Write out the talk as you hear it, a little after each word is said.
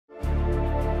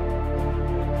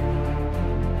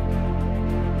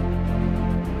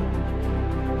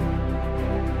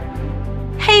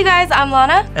you guys, I'm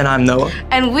Lana. And I'm Noah.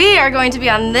 And we are going to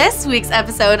be on this week's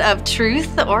episode of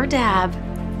Truth or Dab.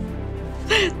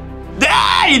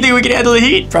 You think we can handle the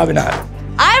heat? Probably not.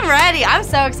 I'm ready. I'm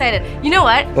so excited. You know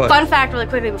what? What? Fun fact really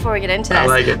quickly before we get into this. I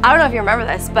like it. I don't know if you remember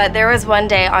this, but there was one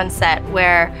day on set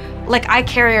where, like, I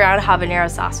carry around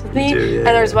habanero sauce with me. You do, yeah, and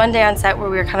there was one day on set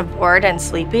where we were kind of bored and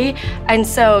sleepy. And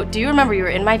so, do you remember you were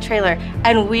in my trailer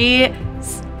and we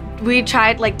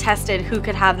tried, like, tested who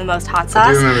could have the most hot sauce.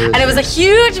 I do remember this, and it was a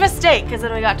huge mistake because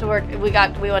then we got to work, we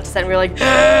went to set and we were like,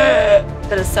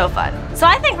 but it was so fun. So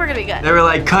I think we're gonna be good. They were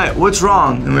like, cut, what's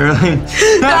wrong? And we were like, we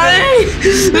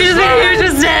just made a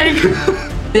huge mistake.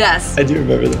 Yes. I do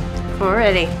remember that. We're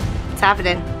ready. It's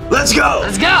happening. Let's go!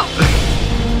 Let's go!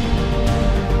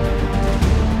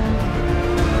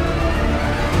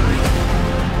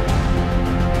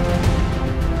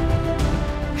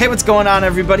 Hey, what's going on,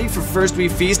 everybody? For First We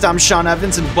Feast, I'm Sean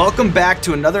Evans, and welcome back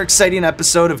to another exciting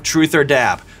episode of Truth or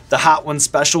Dab, the Hot One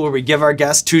special where we give our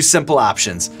guests two simple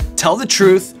options: tell the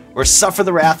truth or suffer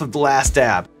the wrath of the last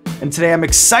dab. And today I'm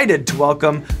excited to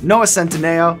welcome Noah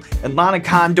Centineo and Lana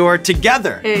Condor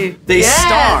together. Hey. They Yes.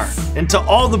 star. And to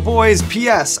all the boys,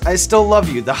 P.S. I Still Love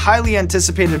You, the highly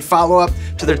anticipated follow-up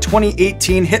to their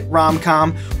 2018 hit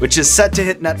rom-com, which is set to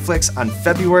hit Netflix on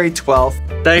February 12th.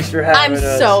 Thanks for I'm having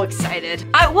us. so excited.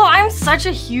 I'm such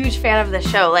a huge fan of the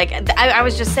show. Like, I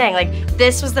was just saying, like,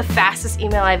 this was the fastest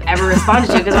email I've ever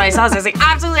responded to because when I saw this, I was like,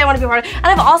 absolutely, I want to be a part of it. And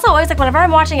I've also always, like, whenever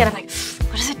I'm watching it, I'm like,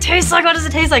 what does it taste like? What does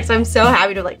it taste like? So I'm so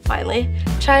happy to, like, finally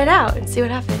try it out and see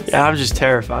what happens. Yeah, I'm just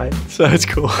terrified, so it's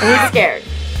cool. I'm scared.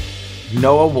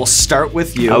 Noah, we'll start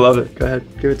with you. I love it. Go ahead,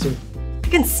 give it to me. I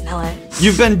can smell it.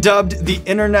 You've been dubbed the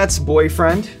internet's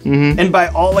boyfriend, and by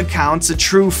all accounts, a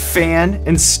true fan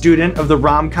and student of the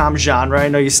rom-com genre. I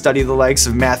know you study the likes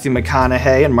of Matthew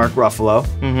McConaughey and Mark Ruffalo.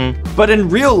 But in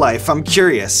real life, I'm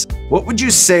curious, what would you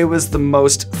say was the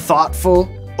most thoughtful,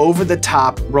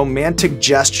 over-the-top, romantic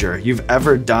gesture you've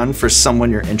ever done for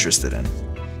someone you're interested in?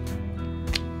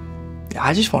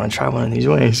 I just want to try one of these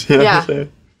wings. You know Yeah. what I'm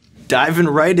saying? Diving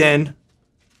right in,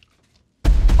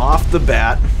 off the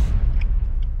bat.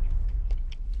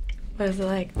 What is it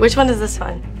like? Which one is this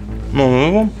one?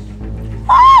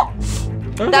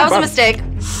 That was a mistake.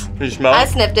 Did you smell I it?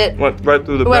 sniffed it. Went right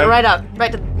through the It went bag? right up.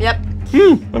 Right to, yep.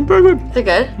 I'm pretty good. Is it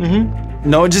good?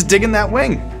 Noah just digging that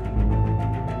wing.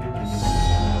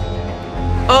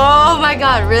 Oh my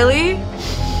god, really?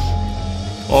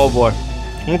 Oh boy.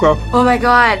 Okay. Oh my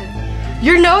god.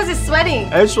 Your nose is sweating.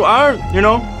 It's, you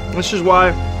know, this is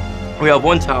why we have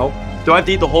one towel. Do I have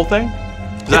to eat the whole thing?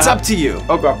 It's up to you.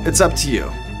 Okay. It's up to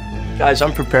you. Guys,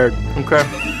 I'm prepared. Okay.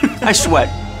 I sweat.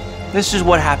 This is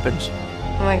what happens.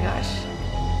 Oh my gosh.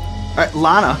 All right,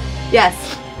 Lana.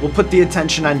 Yes. We'll put the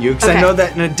attention on you because I Okay. know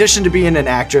that in addition to being an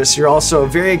actress, you're also a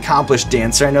very accomplished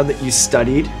dancer. I know that you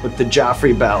studied with the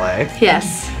Joffrey Ballet.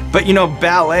 Yes. But you know,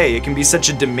 ballet, it can be such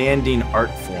a demanding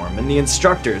art form, and the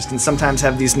instructors can sometimes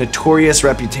have these notorious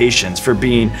reputations for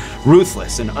being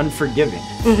ruthless and unforgiving.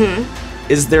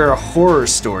 Is there a horror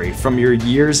story from your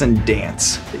years in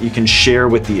dance that you can share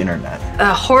with the internet?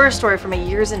 A horror story from my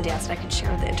years in dance that I can share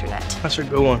with the internet. That's a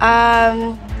good one.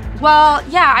 Well,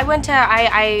 yeah,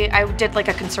 I did like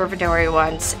a conservatory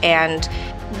once, and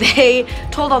they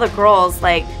told all the girls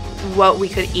like what we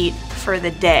could eat for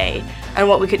the day. And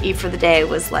what we could eat for the day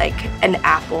was like an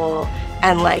apple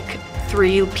and like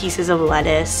 3 pieces of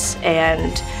lettuce.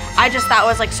 And I just thought it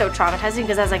was like so traumatizing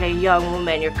because as like a young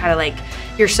woman, you're kind of like,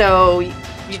 you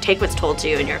take what's told to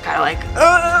you and you're kind of like,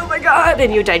 oh my God,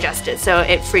 and you digest it. So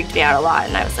it freaked me out a lot.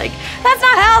 And I was like, that's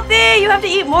not healthy. You have to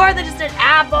eat more than just an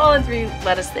apple and 3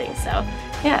 lettuce things. So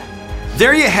yeah.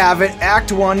 There you have it,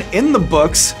 Act 1 in the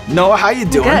books. Noah, how you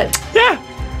doing? Good. Yeah.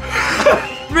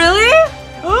 Really?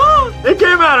 It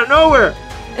came out of nowhere.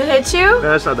 It hit you? No,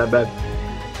 that's not that bad.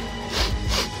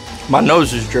 My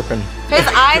nose is dripping. His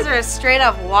eyes are straight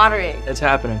up watering. It's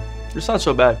happening. It's not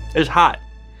so bad. It's hot,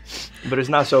 but it's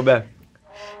not so bad.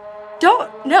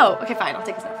 No. Okay, fine. I'll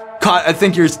take this off. I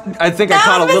think I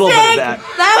caught a little bit of that.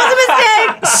 That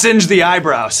was a mistake. Singe the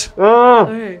eyebrows.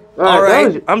 Oh. All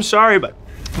right. I'm sorry, but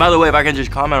by the way, if I can just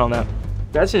comment on that,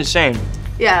 that's insane.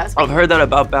 Yeah. It's I've heard that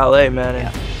about ballet, man.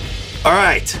 and All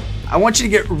right. I want you to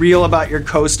get real about your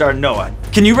co-star, Noah.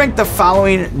 Can you rank the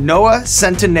following Noah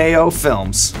Centineo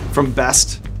films from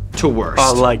best to worst?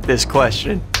 I like this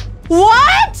question.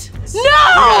 What?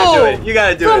 No! You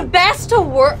gotta do From it. best to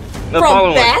worst. The From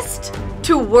following one. best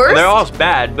to worst. They're all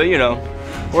bad, but you know,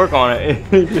 work on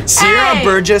it. Sierra Hey!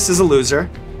 Burgess is a loser.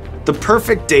 The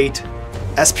Perfect Date,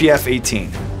 SPF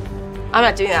 18. I'm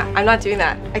not doing that. I'm not doing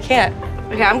that. I can't.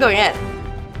 Okay, I'm going in.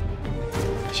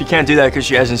 She can't do that because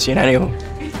she hasn't seen any of them.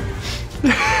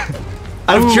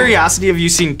 Out of curiosity, have you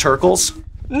seen turkles?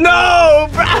 No,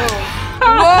 bro.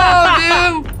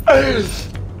 Whoa, dude.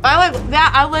 I like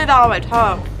that. I lay that on my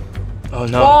tongue. Oh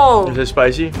no. Whoa. Is it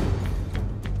spicy?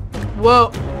 Whoa.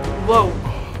 Whoa.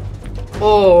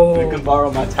 Oh. You can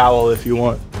borrow my towel if you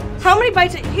want. How many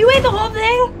bites? You ate the whole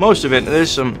thing? Most of it.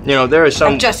 There's some, there are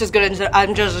some. I'm just as good as Noah.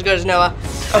 I'm just as good as Noah.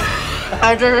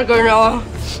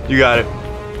 You got it.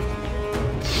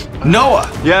 Noah.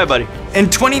 Yeah, buddy. In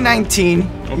 2019,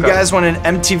 you guys won an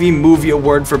MTV Movie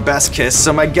Award for Best Kiss,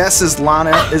 so my guess is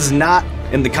Lana is not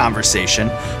in the conversation,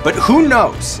 but who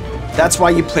knows? That's why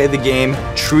you play the game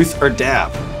Truth or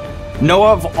Dab.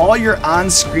 Noah, of all your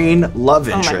on-screen love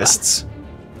interests,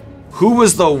 who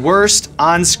was the worst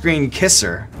on-screen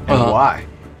kisser and why?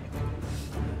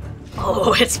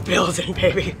 Oh, it's building,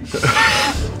 baby.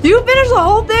 You finished the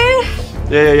whole thing?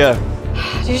 Yeah.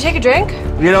 Did you take a drink?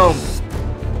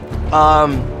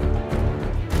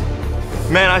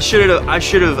 Man, I should have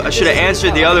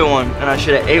answered the other one, and I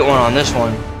should have ate one on this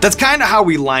one. That's kind of how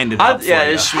we lined it up. Yeah,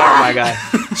 it's smart, my guy.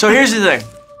 So here's the thing.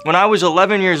 When I was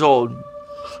 11 years old,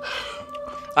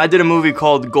 I did a movie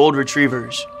called Gold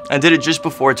Retrievers. I did it just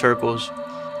before Turkles,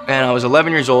 and I was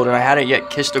 11 years old, and I hadn't yet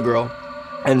kissed a girl.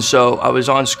 And so I was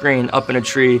on screen up in a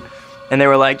tree, and they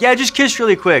were like, "Yeah, just kiss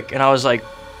really quick." And I was like,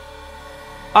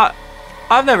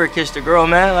 "I've never kissed a girl,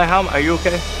 man. Like, are you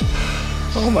okay?"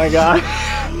 Oh my God.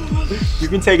 You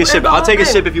can take a sip. I'll take a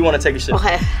sip if you want to take a sip.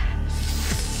 Okay.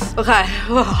 Okay.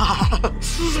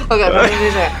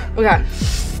 Okay.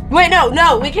 Wait,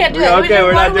 no, we can't do it. Okay,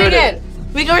 we're not doing it.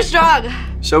 We go strong.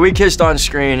 So we kissed on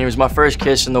screen. It was my first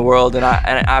kiss in the world, and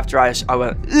after I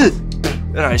went, ugh,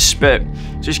 and I spit,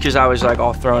 just because I was like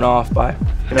all thrown off by.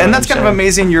 And that's kind of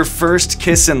amazing. Your first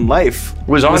kiss in life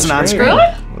was on screen.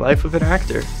 Really? Life of an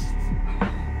actor.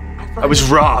 I was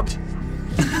robbed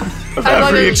of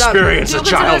every experience a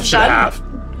child should have.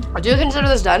 Do you consider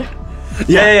this done?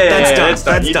 Yeah, that's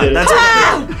done. That's done. That's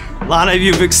done. Lana,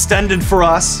 you've extended for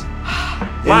us.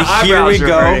 My And here we eyebrows are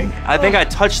go. hurting. I think I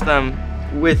touched them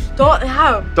with.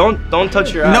 Don't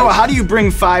touch your eyes. Noah, how do you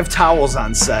bring 5 towels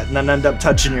on set and then end up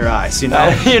touching your eyes? You know.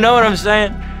 You know what I'm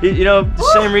saying?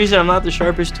 The same reason I'm not the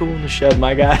sharpest tool in the shed,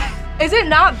 my guy. Is it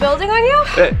not building on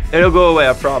you? It'll go away,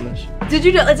 I promise. Did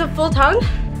you do? It's a full tongue.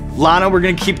 Lana, we're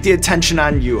gonna keep the attention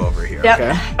on you over here, Yep.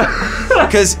 okay?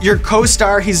 Because your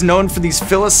co-star, he's known for these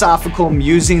philosophical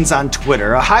musings on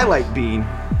Twitter. A highlight being,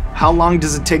 how long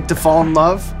does it take to fall in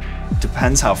love?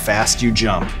 Depends how fast you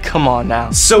jump. Come on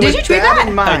now. So Did with you tweet that that?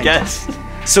 in mind, I guess.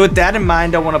 So with that in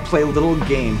mind, I want to play a little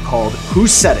game called Who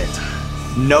Said It?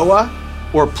 Noah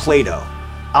or Plato?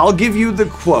 I'll give you the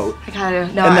quote, I got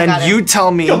it. No, and I got then you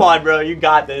tell me Come on, bro. You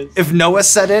got this. if Noah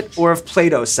said it or if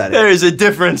Plato said it. There is a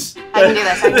difference. I can do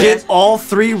this. I can do Get this. all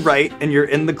 3 right and you're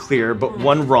in the clear, but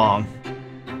 1 wrong.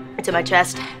 It's in my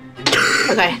chest.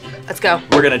 Okay, let's go.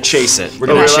 We're gonna chase it. We're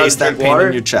Are we gonna allowed chase to that drink pain water?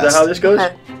 in your Is that chest. how this goes?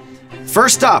 Okay.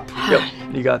 First up, Yep.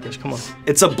 You got this. Come on.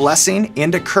 it's a blessing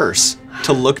and a curse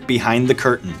to look behind the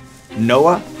curtain.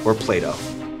 Noah or Plato?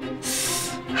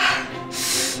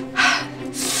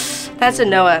 That's a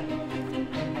Noah.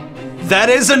 That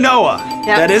is a Noah.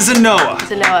 Yep. That is a Noah.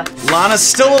 It's a Noah. Lana's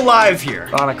still alive here.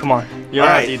 Anna, come on. You All don't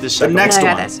have right, to eat this the separate. next I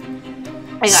got one. this. I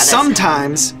got this.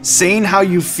 Sometimes saying how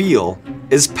you feel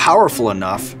is powerful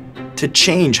enough to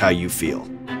change how you feel.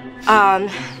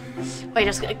 Wait,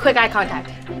 just quick eye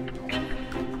contact.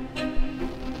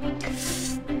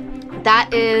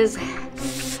 That is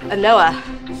a Noah.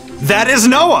 That is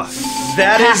Noah.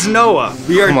 That is Noah.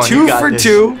 We are Come on, 2 you got for this.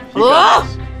 2. Whoa!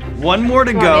 1 more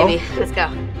to Come go. on, baby. Let's go.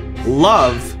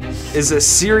 Love is a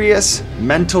serious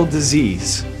mental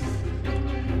disease.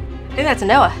 I think that's a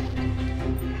Noah.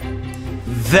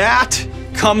 That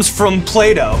comes from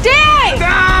Plato. Dang!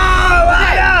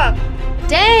 Lana!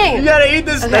 Dang! You gotta eat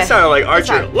this. Okay. That sounded like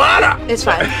Archer. fine. Lana! It's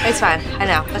fine. It's fine. I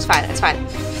know. It's fine. It's fine.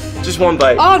 Just 1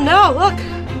 bite. Oh no! Look.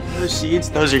 Those seeds?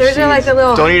 Those are Those seeds. are like the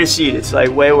little- Don't eat a seed. It's like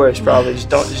way worse, probably.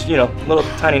 Just little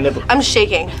tiny nibble. I'm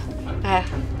shaking. Okay.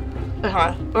 We're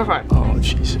fine. We're fine. Oh,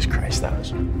 Jesus Christ, that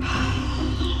was.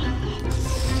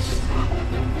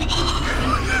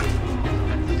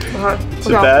 Is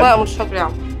it bad? Well, let's choke it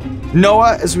down.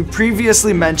 Noah, as we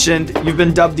previously mentioned, you've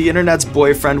been dubbed the internet's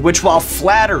boyfriend, which, while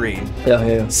flattering,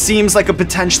 Yeah. seems like a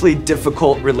potentially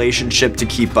difficult relationship to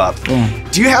keep up.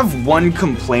 Do you have one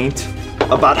complaint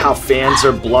about how fans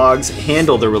or blogs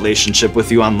handle their relationship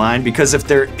with you online? Because if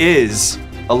there is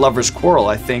a lover's quarrel,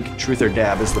 I think Truth or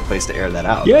Dab is the place to air that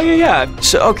out. Yeah.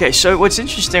 So what's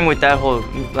interesting with that whole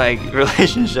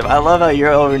relationship? I love how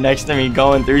you're over next to me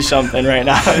going through something right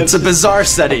now. It's a bizarre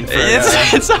setting for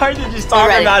it's hard to just talk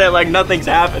ready. about it like nothing's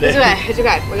happening. It's okay. It's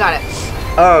okay. We got it.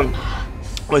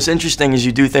 What's interesting is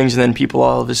you do things and then people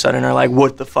all of a sudden are like,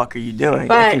 what the fuck are you doing?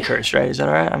 Right. I can curse, right? Is that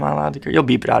all right? Am I allowed to curse? You'll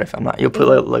beep it out if I'm not. You'll put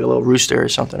like a little rooster or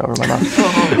something over my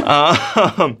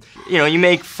mouth. You know, you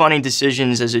make funny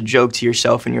decisions as a joke to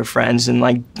yourself and your friends and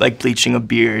like bleaching a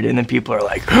beard and then people are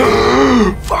like,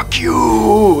 fuck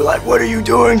you! Like, what are you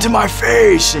doing to my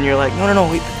face? And you're like,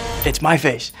 no, wait, it's my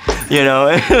face, you know?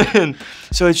 And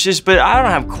so it's just, but I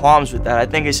don't have qualms with that. I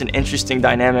think it's an interesting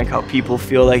dynamic how people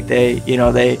feel like they, you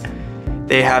know, they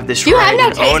have this right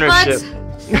and ownership.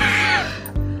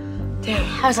 Damn,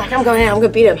 I was like, I'm going in, I'm gonna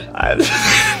beat him. I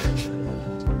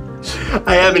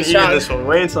haven't eaten this one.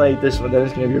 Wait until I eat this one, then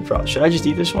it's gonna be a problem. Should I just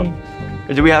eat this one?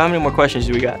 Or do we have, how many more questions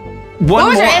do we got? What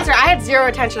was your answer? I had zero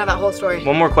attention on that whole story.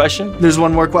 One more question? There's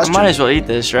one more question. I might as well eat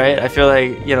this, right? I feel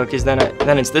like, you know, because then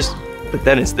it's this, but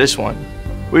then it's this one.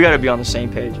 We gotta be on the same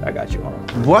page. I got you, hold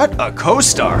on. What a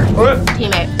co-star.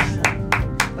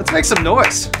 Teammate. Let's make some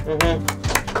noise.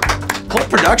 Whole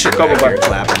production over here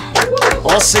clapping.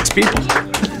 All 6 people.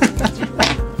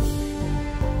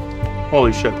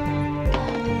 Holy shit.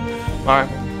 All right,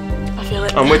 I feel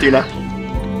it. I'm with you now.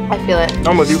 I feel it.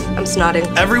 I'm with you. I'm snotting.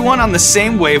 Everyone on the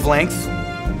same wavelength,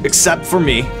 except for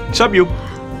me. Except you.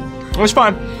 It's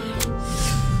fine.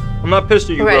 I'm not pissed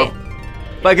at you, Ready. bro.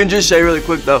 If I can just say really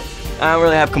quick though, I don't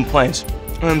really have complaints.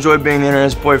 I enjoy being the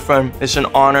internet's boyfriend. It's an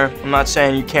honor. I'm not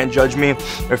saying you can't judge me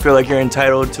or feel like you're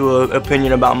entitled to an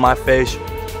opinion about my face.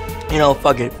 You know,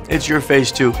 fuck it. It's your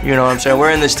face too. You know what I'm saying?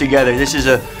 We're in this together. This is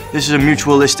a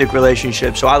mutualistic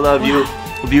relationship. So I love you.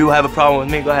 If you have a problem with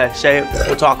me, go ahead, say it.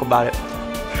 We'll talk about it.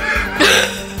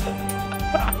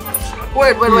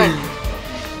 Word.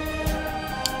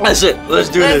 That's it. Let's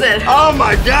do this. That's it. Oh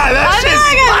my god, that shit's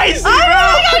spicy,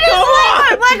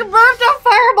 bro. Like a burped up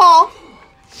fireball.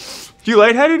 You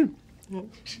lightheaded?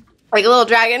 Like a little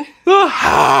dragon. All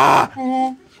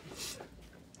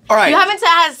right. You haven't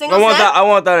had a single sip? I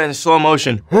want that in slow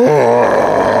motion.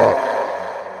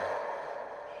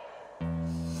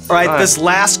 All right, this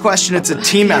last question, it's a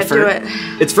team effort. Do it.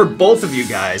 It's for both of you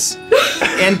guys.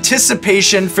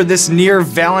 Anticipation for this near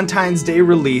Valentine's Day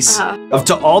release of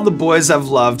To All the Boys I've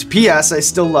Loved, P.S. I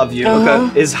Still Love You,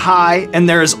 is high, and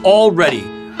there is already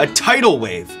a tidal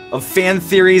wave of fan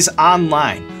theories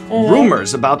online,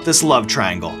 rumors about this love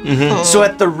triangle. So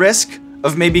at the risk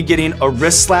of maybe getting a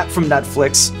wrist slap from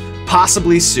Netflix,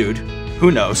 possibly sued,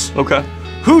 who knows? Okay.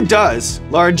 Who does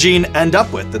Lara Jean end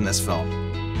up with in this film?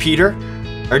 Peter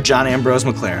or John Ambrose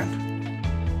McLaren?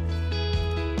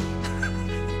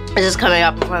 Is this coming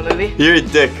out before the movie? You're a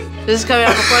dick. Is this coming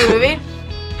out before the movie?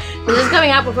 Is this coming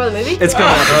out before the movie? It's coming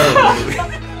out before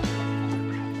the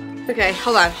movie. Okay,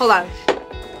 hold on.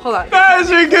 That is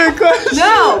a good question.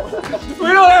 No! We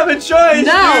don't have a choice.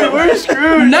 No. Dude. We're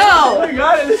screwed. No! Oh my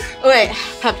god. Wait,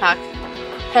 pep talk.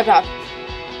 Pep talk.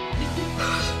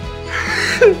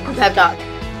 Pep talk.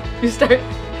 You start.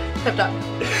 Pep talk.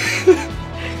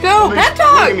 Go, pep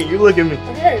talk! Look at me, you look at me.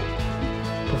 Okay.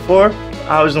 Before,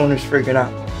 I was the one who's freaking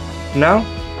out. Now,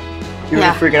 you're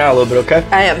Yeah. freaking out a little bit, okay?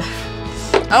 I am.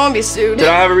 I want to be sued. Did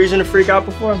I have a reason to freak out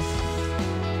before?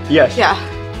 Yes. Yeah.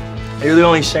 You're the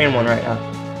only sane one right now.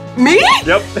 Me?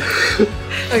 Yep.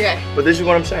 Okay. But this is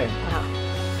what I'm saying.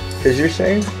 Because you're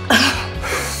sane.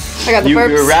 I got the burps.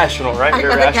 You're rational, right?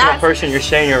 You're a got the rational gas. person. You're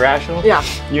saying you're rational. Yeah.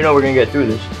 You know we're gonna get through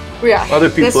this. Yeah. Other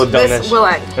people have done this. This will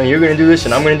end. And you're gonna do this,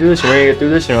 and I'm gonna do this, and we're gonna get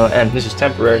through this, and it'll end. This is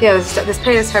temporary. Yeah, this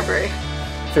pain is temporary.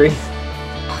 3,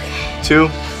 2,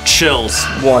 Chills.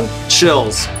 1.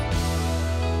 Chills.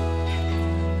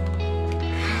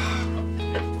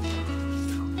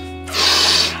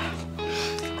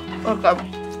 Okay.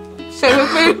 Stay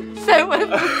with me. Stay with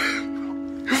me.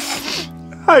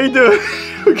 How you doing?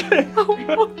 Okay.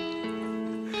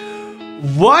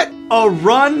 What a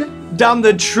run down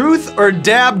the truth or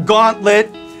dab gauntlet.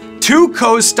 2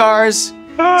 co-stars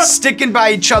sticking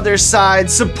by each other's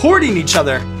sides, supporting each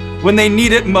other when they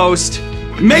need it most.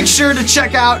 Make sure to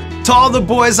check out To All the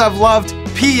Boys I've Loved,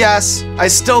 P.S. I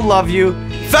Still Love You,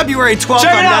 February 12th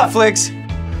Check on it out. Netflix.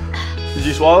 Did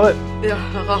you swallow it? Yeah,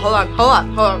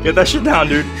 hold on. Get that shit down,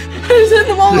 dude. It's in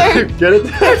the molder. Get it?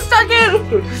 It's stuck in.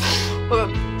 Hold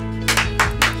on.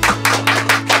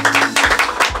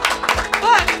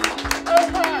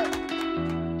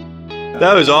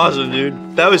 That was awesome,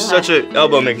 dude. That was such a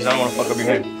elbow me because I don't want to fuck up your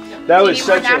hand. That was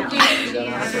such a.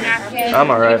 I'm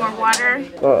alright.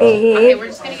 Okay, We're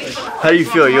just gonna get How do you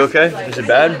feel? You okay? Is it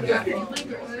bad?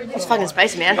 It's fucking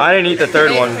spicy, man. I didn't eat the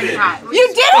third one. You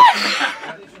didn't?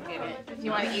 Do you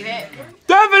want to eat it?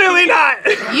 Definitely not.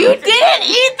 You didn't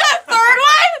eat the third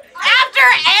one? After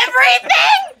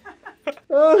everything?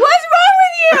 What's wrong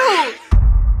with you?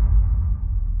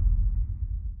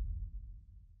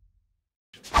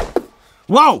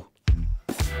 Whoa!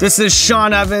 This is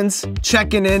Sean Evans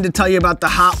checking in to tell you about the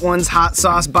Hot Ones hot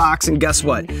sauce box, and guess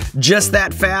what? Just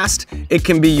that fast, it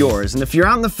can be yours. And if you're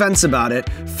on the fence about it,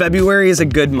 February is a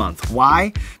good month.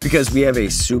 Why? Because we have a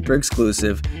super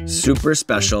exclusive, super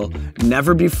special,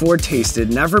 never before tasted,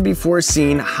 never before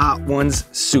seen Hot Ones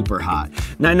Super Hot.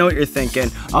 And I know what you're thinking,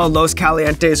 oh, Los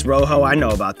Calientes Rojo, I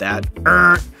know about that.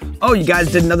 Oh, you guys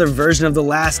did another version of the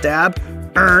last dab?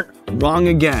 Wrong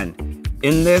again.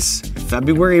 In this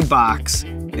February box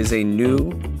is a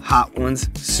new Hot Ones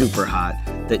Super Hot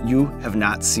that you have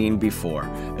not seen before,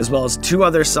 as well as 2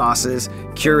 other sauces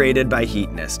curated by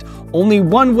Heatonist. Only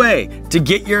one way to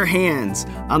get your hands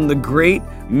on the great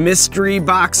mystery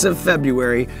box of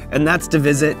February, and that's to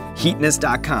visit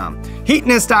Heatonist.com.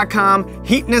 Heatonist.com,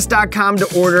 Heatonist.com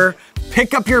to order.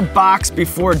 Pick up your box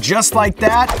before, just like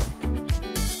that,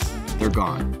 they're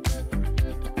gone.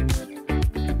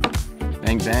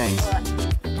 Bang, bang.